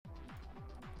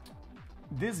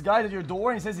This guy at your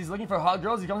door, and he says he's looking for hot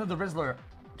girls. He comes to the Rizzler.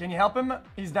 Can you help him?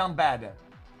 He's down bad.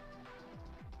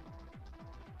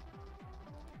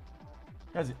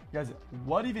 Guys,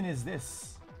 what even is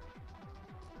this?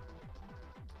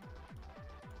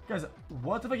 Guys,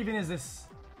 what the fuck even is this?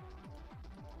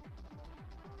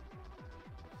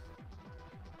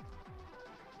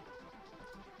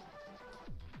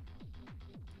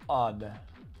 Odd.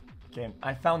 Okay,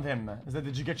 I found him. Is that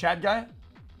the Giga Chat guy?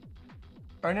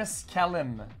 Ernest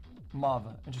Kalim. Mauve.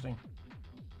 Interesting.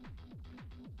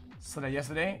 So that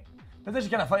yesterday. That's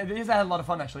actually kind of fun. I had a lot of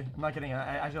fun actually. I'm not kidding.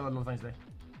 I actually had a lot of fun today.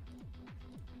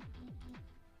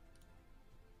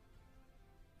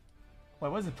 Wait,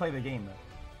 what does it play the game?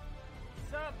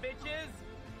 What's up, bitches?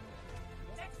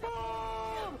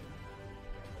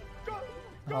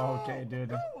 Okay,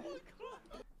 dude.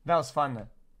 That was fun.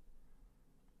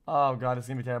 Oh god, it's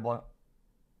gonna be terrible.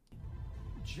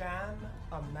 Jam,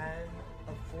 a man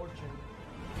of fortune.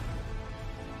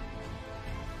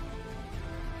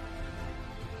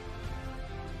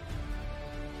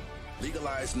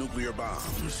 Legalize nuclear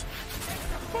bombs.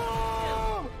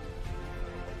 Boom!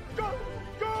 Go!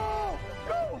 Go!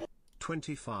 Go!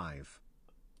 25.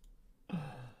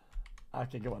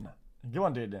 Okay, good one. Good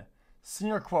one, dude.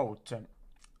 Senior quote.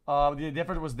 The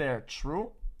effort was there.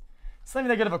 True. It's not even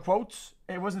that good of a quote.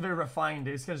 It wasn't very refined.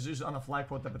 It's just on a fly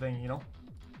quote type of thing, you know?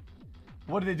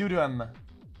 What did they do to him?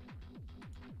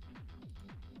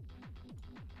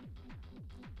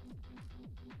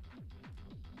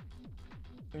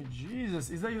 Oh, Jesus,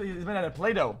 he's been at a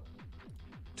Play-Doh.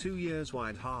 2 years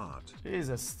wide heart.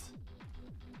 Jesus.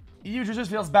 EU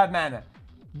just feels bad, man.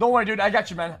 Don't worry, dude. I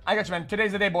got you, man. I got you, man.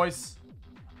 Today's the day, boys.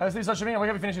 Let's leave social media. We're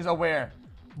gonna finish this aware.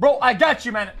 Bro, I got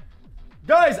you, man.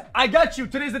 Guys, I got you.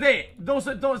 Today's the day. Don't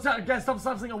guys, stop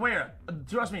saying aware.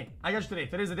 Trust me. I got you today.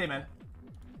 Today's the day, man.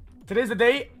 Today's the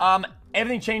day.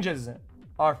 Everything changes.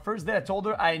 Our first day, I told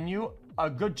her I knew a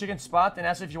good chicken spot and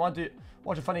asked her if you want to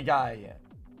watch a funny guy.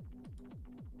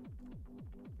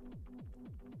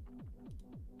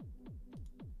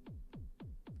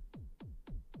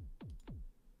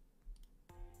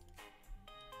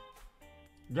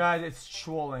 Guys, it's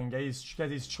trolling. Guys,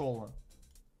 he's trolling.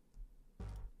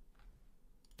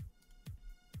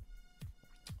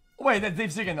 Wait, that's Dave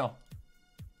Segan though.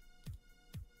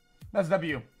 That's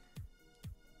W.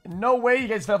 No way you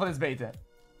guys fell for this bait.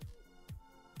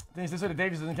 Things this way the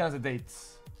Davis doesn't count as a date.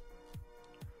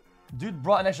 Dude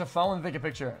brought an extra phone to take a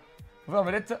picture. We're on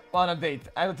Reddit on a date.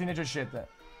 I do teenager shit.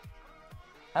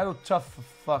 I do tough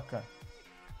fuck.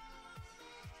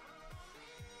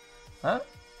 Huh?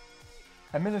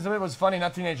 I mean, this was funny,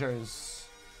 not teenagers.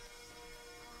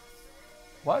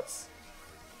 What?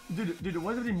 Dude,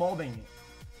 what is everybody molding?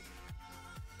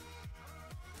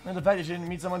 And the fact you shouldn't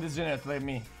meet someone degenerate like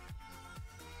me.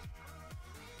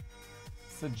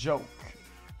 It's a joke.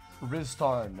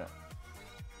 Ristard.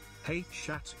 Hey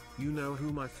chat, you know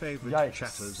who my favorite Yikes.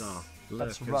 chatters are?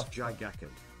 That's Lurkers rough. Gigakid.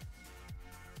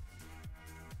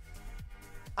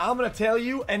 I'm gonna tell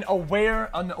you an aware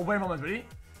moment, ready?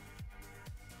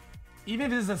 Even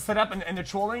if this is a setup and they're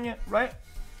trolling, right?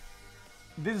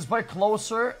 This is probably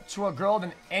closer to a girl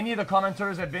than any of the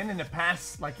commenters have been in the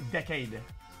past, like, decade.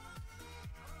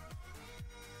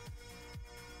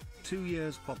 2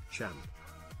 years pop champ.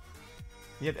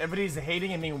 Yet everybody's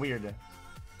hating and being weird.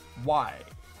 Why?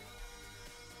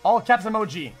 All caps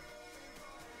emoji.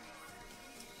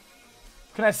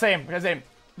 Can I say him? Can I say him?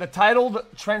 The titled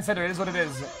trendsetter is what it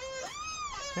is.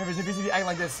 Maybe if you acting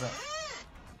like this.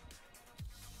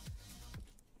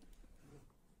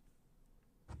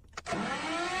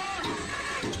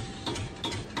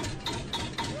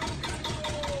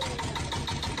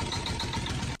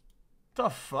 The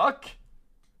fuck?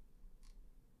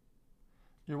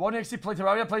 You're watching actually play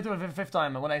Terraria play through it for the 5th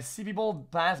time. When I see people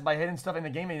pass by hidden stuff in the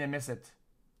game and they miss it.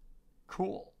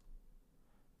 Cool.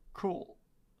 Cool.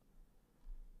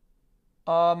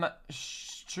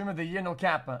 Stream of the year, no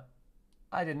cap.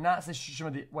 I did not say stream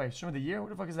of the stream of the year? What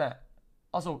the fuck is that?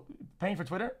 Also, paying for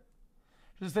Twitter?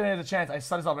 Just didn't have the chance. I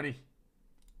saw this already.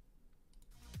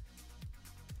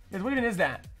 Guys, what even is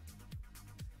that?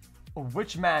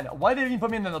 Which man? Why did they even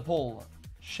put me in the poll?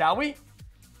 Shall we?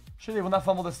 Sure, they will not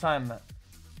fumble this time.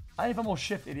 I didn't fumble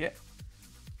shift, idiot.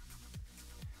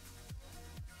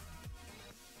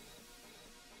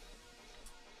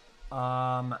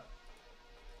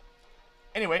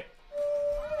 Anyway.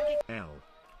 L.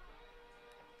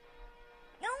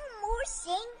 No more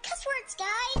saying cuss words,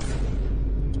 guys.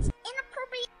 It's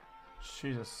inappropriate.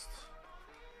 Jesus.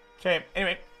 Okay,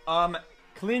 anyway.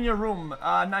 Clean your room.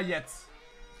 Not yet.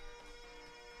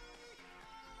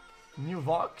 New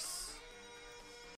Vox.